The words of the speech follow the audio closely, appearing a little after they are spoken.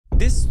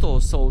This store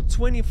sold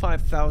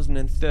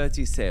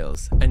 25,030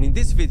 sales, and in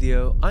this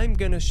video I'm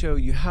gonna show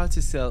you how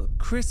to sell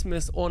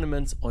Christmas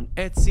ornaments on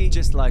Etsy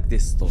just like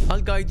this store. I'll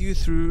guide you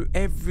through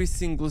every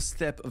single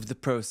step of the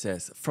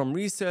process, from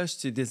research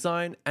to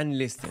design and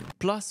listing.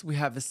 Plus we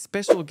have a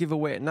special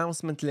giveaway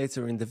announcement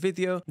later in the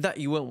video that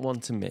you won't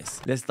want to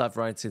miss. Let's dive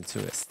right into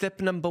it. Step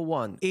number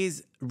 1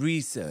 is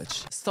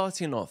research.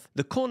 Starting off,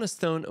 the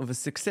cornerstone of a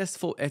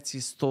successful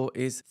Etsy store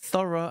is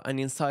thorough and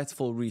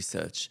insightful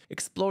research.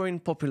 Exploring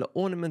popular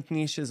ornament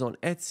niches on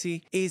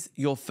Etsy is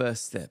your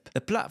first step.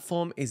 The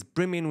platform is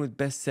brimming with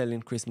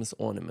best-selling Christmas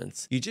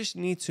ornaments. You just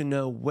need to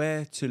know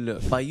where to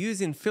look. By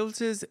using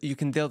filters, you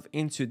can delve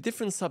into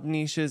different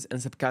sub-niches and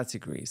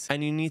subcategories,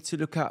 and you need to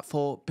look out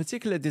for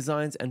particular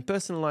designs and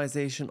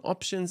personalization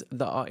options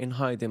that are in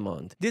high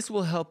demand. This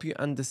will help you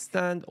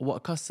understand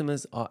what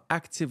customers are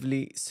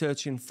actively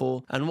searching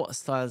for and what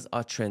styles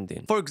are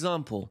trending. For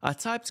example, I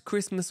typed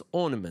Christmas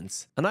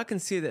ornaments and I can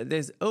see that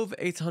there's over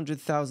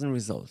 800,000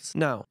 results.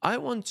 Now, I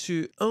want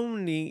to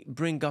only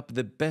bring up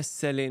the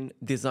best-selling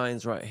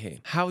designs right here.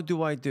 How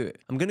do I do it?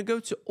 I'm going to go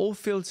to all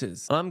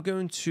filters and I'm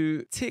going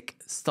to tick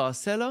star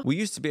seller. We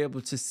used to be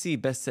able to see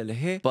bestseller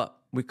here, but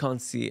we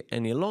can't see it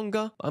any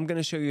longer. I'm going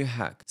to show you a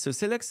hack. So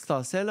select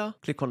star seller,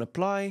 click on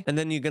apply, and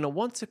then you're going to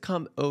want to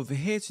come over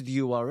here to the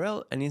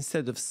URL, and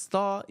instead of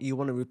star, you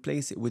want to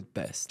replace it with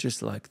best,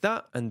 just like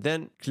that, and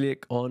then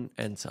click on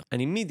enter.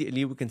 And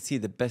immediately we can see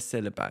the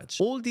bestseller badge.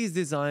 All these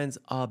designs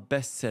are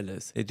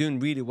bestsellers. They're doing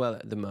really well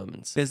at the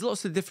moment. There's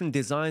lots of different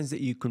designs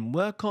that you can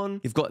work on.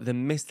 You've got the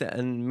Mr.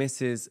 and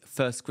Mrs.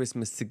 First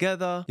Christmas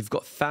Together. You've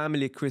got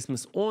family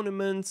Christmas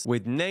ornaments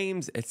with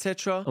names,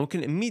 etc. And we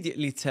can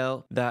immediately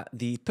tell that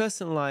the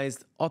personalized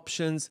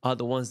options are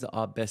the ones that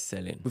are best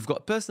selling. We've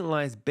got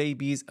personalized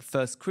babies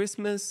first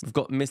Christmas, we've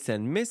got Miss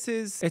and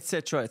Mrs,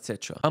 etc,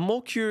 etc. I'm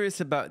more curious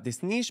about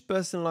this niche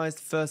personalized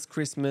first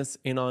Christmas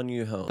in our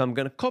new home. So I'm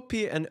going to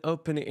copy it and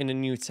open it in a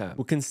new tab.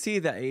 We can see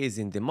that it is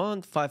in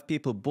demand. 5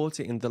 people bought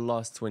it in the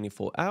last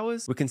 24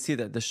 hours. We can see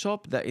that the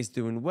shop that is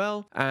doing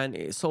well, and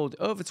it sold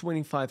over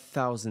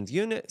 25,000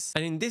 units.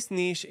 And in this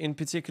niche in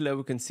particular,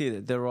 we can see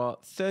that there are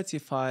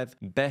 35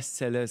 best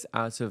sellers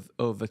out of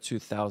over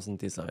 2,000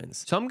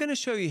 designs. So I'm going to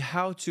show you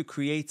how to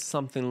create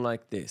something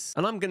like this,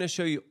 and I'm going to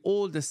show you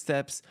all the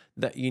steps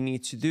that you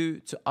need to do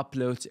to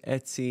upload to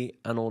Etsy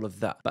and all of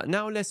that. But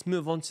now let's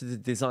move on to the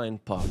design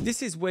part.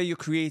 This is where your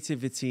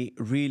creativity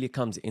really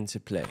comes into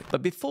play.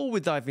 But before we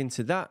dive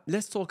into that,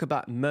 let's talk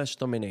about Merch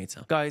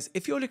Dominator. Guys,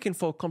 if you're looking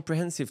for a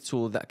comprehensive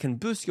tool that can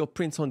boost your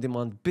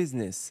print-on-demand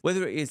business,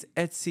 whether it is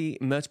Etsy,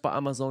 Merch by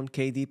Amazon,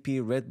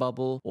 KDP,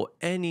 Redbubble, or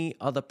any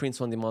other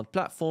print-on-demand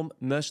platform,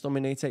 Merch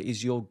Dominator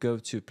is your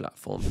go-to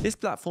platform. This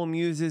platform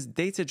uses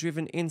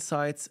data-driven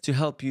insights to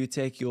help you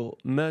take your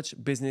merch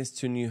business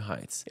to new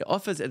heights. It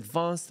offers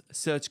advanced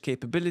search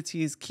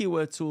capabilities,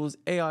 keyword tools,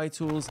 AI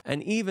tools,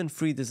 and even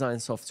free design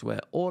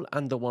software, all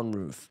under one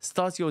roof.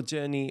 Start your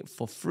journey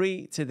for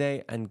free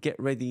today and get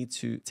ready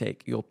to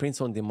take your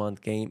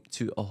print-on-demand game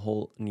to a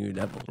whole new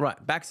level.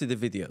 Right, back to the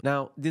video.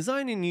 Now,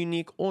 designing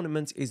unique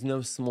ornaments is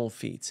no small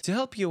feat. To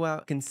help you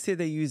out,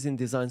 consider using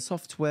design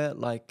software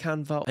like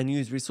Canva and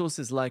use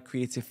resources like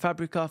Creative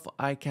Fabrica for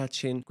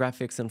eye-catching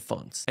graphics and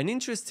fonts. An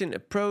interesting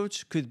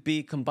approach could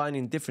be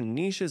combining different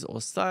niches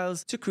or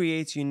styles to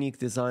create unique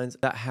designs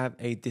that have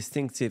a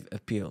distinctive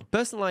appeal.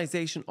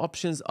 Personalization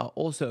options are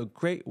also a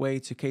great way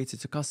to cater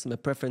to customer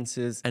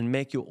preferences and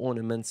make your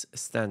ornaments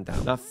stand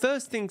out. Now,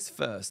 first things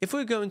first, if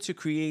we're going to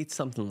create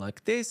something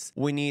like this,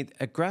 we need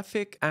a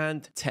graphic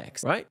and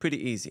text, right?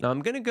 Pretty easy. Now,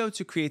 I'm going to go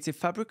to Creative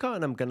Fabrica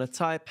and I'm going to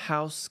type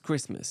House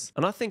Christmas.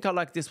 And I think I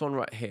like this one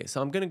right here.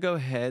 So I'm going to go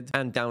ahead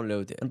and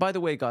download it. And by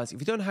the way, guys, if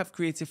you don't have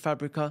Creative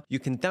Fabrica, you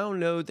can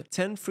download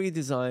 10 free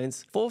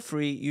designs for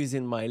free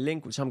using my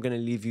link, which I'm going to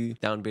leave you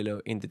down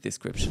below in the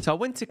description. So I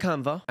went to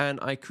Canva and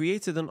I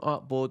created an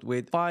artboard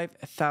with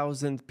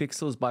 5,000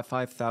 pixels by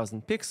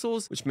 5,000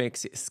 pixels, which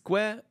makes it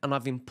square, and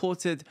I've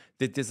imported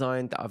the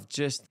design that I've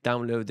just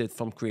downloaded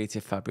from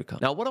Creative Fabrica.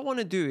 Now what I want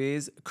to do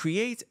is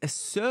create a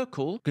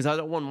circle, because I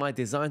don't want my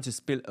design to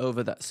spill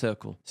over that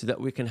circle, so that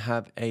we can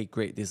have a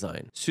great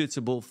design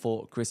suitable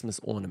for Christmas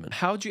ornament.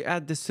 How do you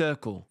add the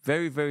circle?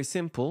 Very, very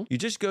simple. You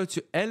just go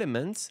to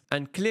Elements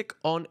and click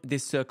on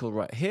this circle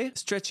right here,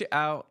 stretch it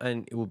out,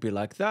 and it will be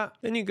like that.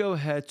 Then you go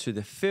ahead to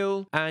the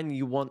fill and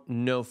you want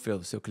no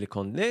fill, so click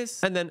on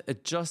this and then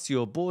adjust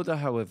your border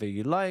however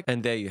you like,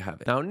 and there you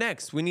have it. Now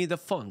next we need a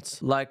font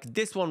like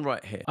this one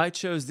right here. I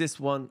chose this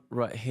one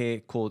right here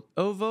called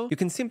Ovo. You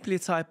can simply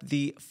type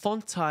the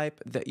font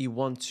type that you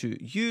want to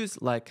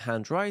use, like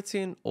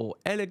handwriting or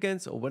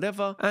elegance or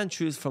whatever, and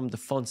choose from the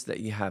fonts that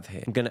you have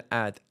here. I'm gonna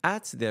add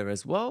 @ there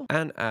as well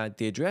and add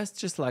the address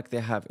just like they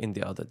have in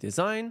the other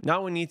design.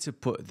 Now we need to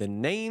put the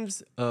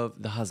names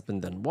of the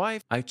husband and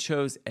wife. I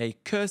chose a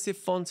cursive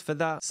font for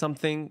that,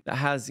 something that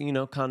has, you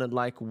know, kind of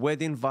like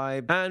wedding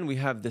vibe, and we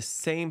have the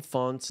same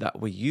font that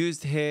we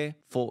used here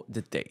for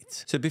the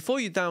date. So before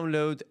you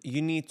download,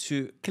 you need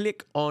to click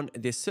click on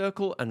this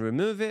circle and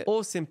remove it,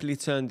 or simply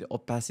turn the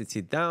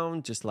opacity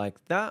down just like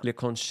that.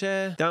 Click on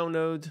share,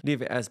 download,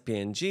 leave it as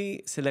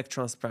PNG, select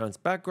transparent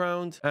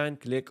background and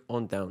click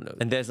on download.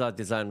 And there's our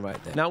design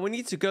right there. Now we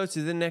need to go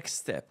to the next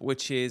step,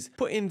 which is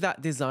putting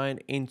that design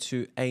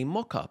into a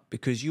mockup,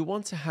 because you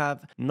want to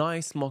have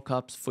nice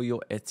mockups for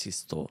your Etsy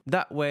store.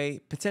 That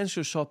way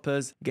potential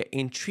shoppers get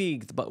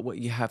intrigued by what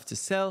you have to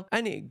sell,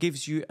 and it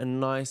gives you a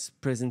nice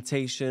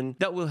presentation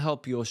that will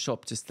help your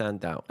shop to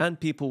stand out and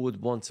people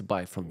would want to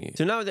buy from you.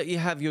 So now that you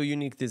have your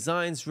unique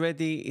designs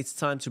ready, it's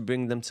time to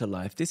bring them to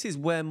life. This is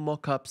where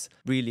mockups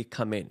really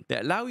come in. They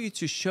allow you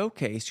to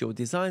showcase your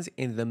designs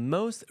in the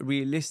most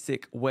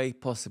realistic way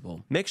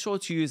possible. Make sure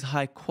to use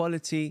high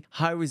quality,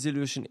 high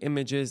resolution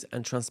images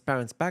and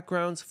transparent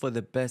backgrounds for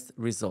the best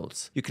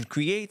results. You can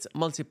create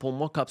multiple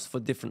mockups for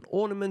different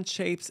ornament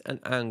shapes and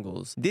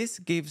angles. This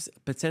gives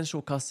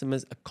potential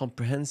customers a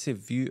comprehensive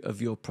view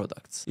of your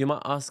products. You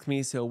might ask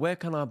me, so where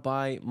can I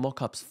buy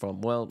mockups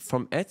from? Well,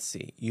 from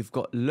Etsy. You've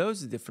got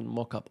loads of different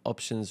mockup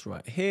options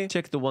right here.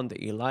 Check the one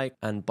that you like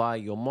and buy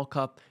your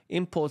mockup,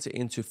 import it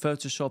into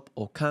Photoshop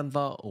or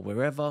Canva or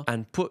wherever,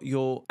 and put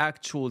your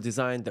actual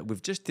design that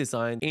we've just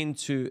designed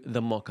into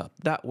the mockup.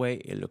 That way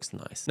it looks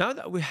nice. Now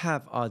that we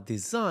have our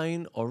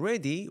design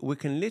already, we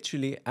can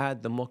literally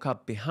add the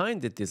mockup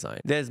behind the design.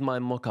 There's my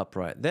mockup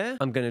right there.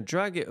 I'm going to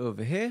drag it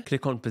over here,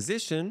 click on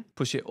position,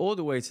 push it all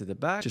the way to the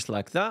back, just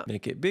like that.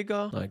 Make it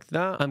bigger, like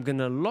that. I'm going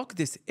to lock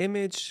this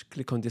image,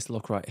 click on this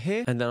lock right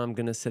here, and then I'm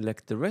going to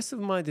select the rest of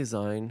my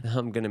design.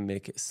 I'm going to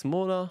make it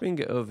smaller, bring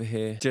it over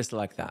here, just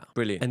like that.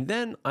 Brilliant. And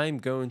then I'm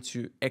going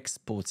to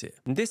export it.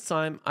 And this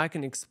time I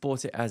can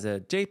export it as a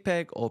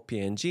JPEG or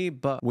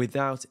PNG, but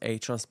without a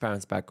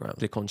transparent background.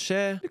 Click on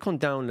share, click on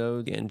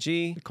download,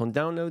 PNG, click on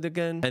download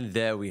again, and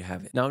there we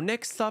have it. Now,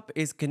 next up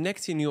is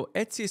connecting your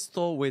Etsy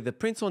store with a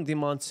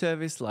print-on-demand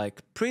service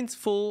like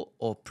Printful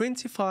or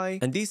Printify.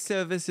 And these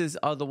services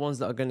are the ones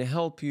that are going to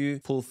help you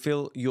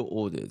fulfill your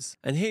orders.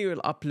 And here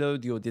you'll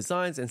upload your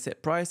designs and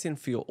set pricing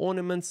for your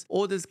ornaments.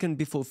 Orders can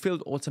be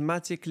fulfilled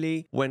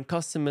automatically when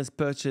customers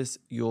purchase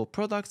your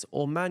products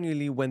or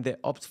manually when they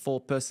opt for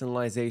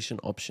personalization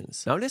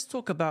options. Now let's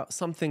talk about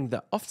something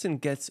that often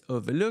gets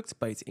overlooked,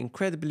 but it's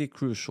incredibly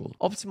crucial: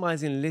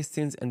 optimizing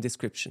listings and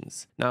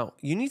descriptions. Now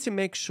you need to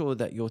make sure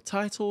that your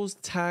titles,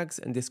 tags,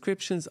 and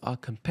descriptions are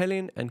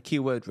compelling and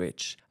keyword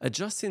rich.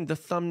 Adjusting the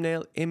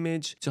thumbnail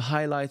image to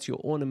highlight your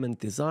ornament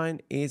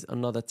design is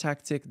another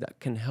tactic that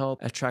can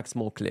help attract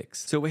more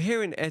clicks. So we're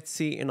here in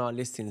Etsy in our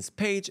listings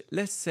page.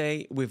 Let's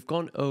say we've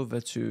gone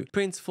over to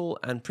Printful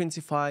and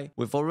Printify.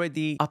 We've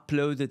already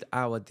uploaded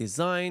our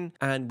design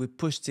and we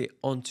pushed it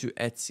onto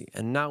Etsy,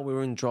 and now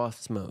we're in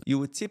drafts mode. You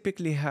would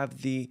typically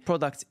have the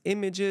product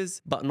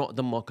images, but not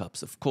the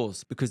mockups, of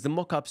course, because the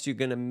mockups you're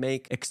going to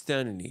make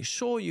externally.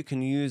 Sure, you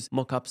can use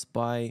mockups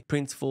by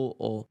Printful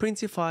or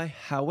Printify.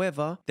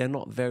 However, they're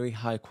not very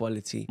high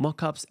quality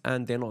mockups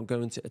and they're not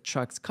going to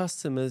attract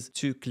customers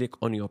to click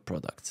on your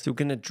product. So we're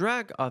going to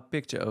drag our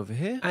picture over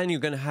here, and you're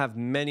going to have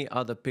many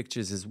other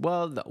pictures as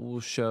well that will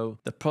show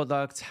the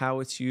product, how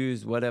it's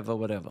used, whatever.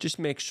 Just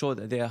make sure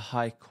that they are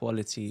high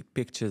quality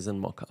pictures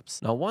and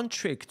mockups. Now, one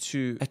trick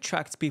to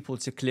attract people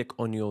to click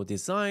on your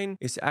design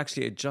is to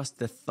actually adjust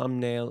the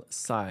thumbnail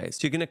size.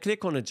 So you're going to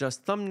click on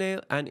adjust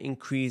thumbnail and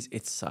increase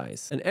its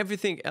size. And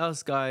everything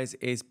else, guys,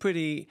 is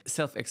pretty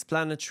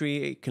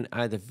self-explanatory. You can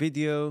add a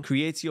video,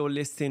 create your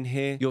listing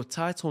here. Your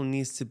title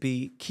needs to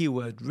be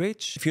keyword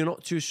rich. If you're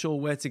not too sure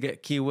where to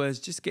get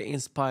keywords, just get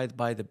inspired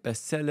by the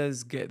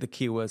bestsellers, get the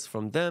keywords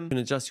from them. You can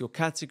adjust your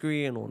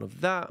category and all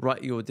of that.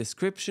 Write your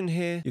description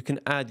here. You can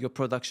add your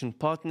production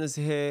partners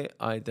here,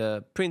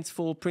 either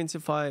Printful,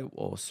 Printify,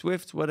 or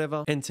Swift,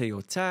 whatever. Enter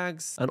your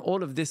tags, and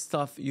all of this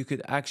stuff you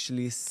could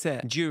actually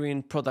set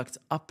during product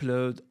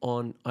upload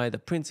on either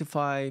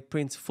Printify,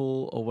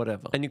 Printful, or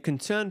whatever. And you can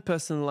turn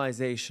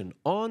personalization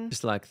on,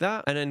 just like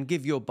that, and then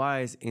give your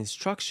buyers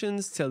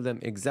instructions, tell them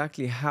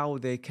exactly how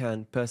they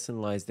can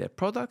personalize their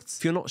products.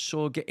 If you're not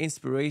sure, get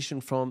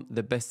inspiration from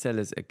the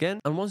bestsellers again.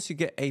 And once you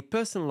get a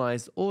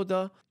personalized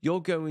order,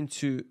 you're going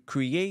to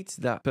create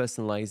that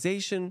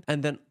personalization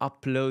and then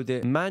upload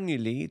it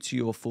manually to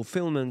your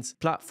fulfillment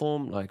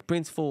platform like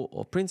Printful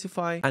or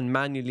Printify and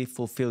manually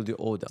fulfill the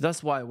order.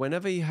 That's why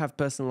whenever you have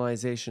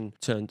personalization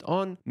turned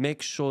on,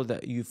 make sure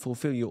that you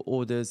fulfill your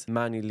orders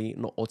manually,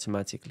 not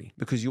automatically,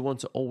 because you want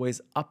to always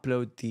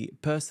upload the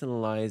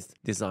personalized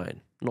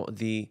design, not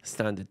the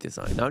standard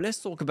design. Now let's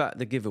talk about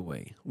the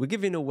giveaway. We're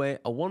giving away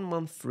a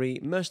 1-month free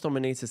Merch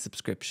Dominator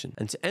subscription,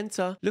 and to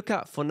enter, look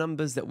out for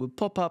numbers that will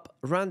pop up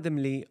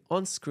randomly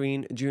on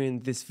screen during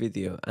this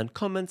video and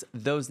comment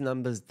those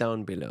numbers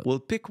down below. We'll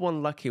pick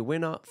one lucky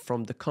winner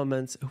from the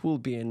comments who will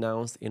be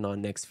announced in our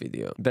next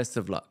video. Best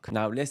of luck.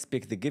 Now let's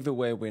pick the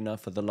giveaway winner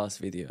for the last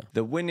video.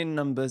 The winning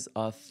numbers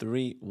are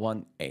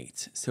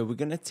 318. So we're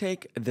gonna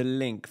take the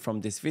link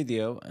from this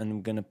video and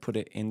I'm gonna put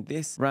it in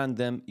this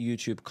random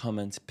YouTube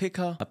comment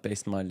picker. Canva. I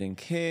paste my link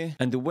here.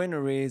 And the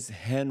winner is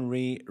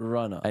Henry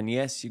Runner. And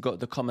yes, you got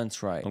the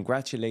comments right.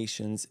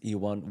 Congratulations, you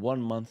won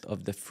 1 month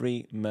of the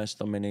free Merch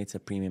Dominator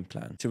premium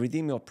plan. To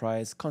redeem your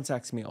prize,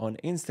 contact me on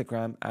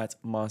Instagram at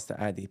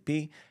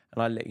MasterADP,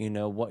 and I'll let you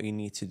know what you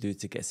need to do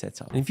to get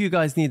set up. And if you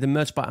guys need the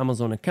Merch by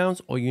Amazon account,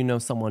 or you know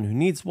someone who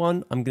needs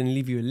one, I'm going to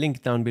leave you a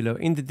link down below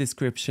in the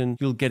description.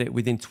 You'll get it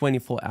within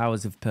 24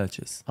 hours of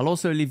purchase. I'll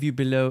also leave you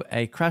below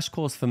a crash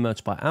course for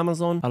Merch by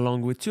Amazon,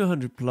 along with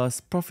 200 plus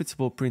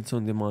profitable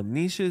print-on-demand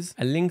niches,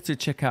 a link to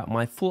check out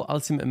my full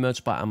Ultimate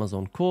Merch by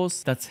Amazon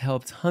course that's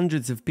helped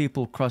hundreds of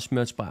people crush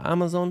Merch by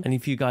Amazon. And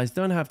if you guys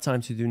don't have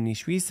time to do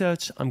niche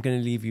research, I'm going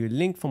to leave you a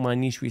link for my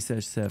niche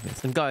research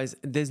service. And guys,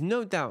 there's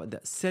no doubt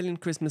that selling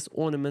Christmas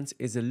ornaments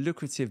is a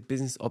lucrative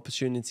business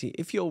opportunity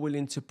if you're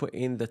willing to put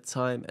in the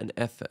time and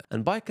effort.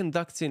 And by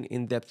conducting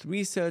in-depth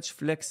research,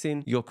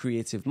 flexing your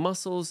creative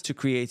muscles to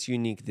create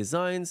unique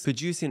designs,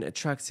 producing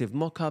attractive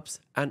mockups,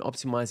 and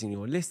optimizing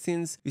your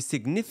listings, you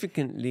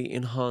significantly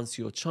enhance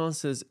your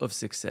chances of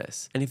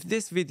success. And if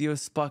this video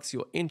sparks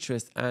your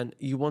interest and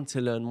you want to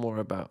learn more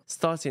about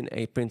starting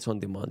a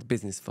print-on-demand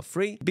business for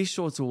free, be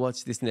sure to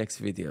watch this next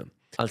video.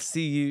 I'll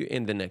see you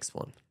in the next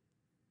one.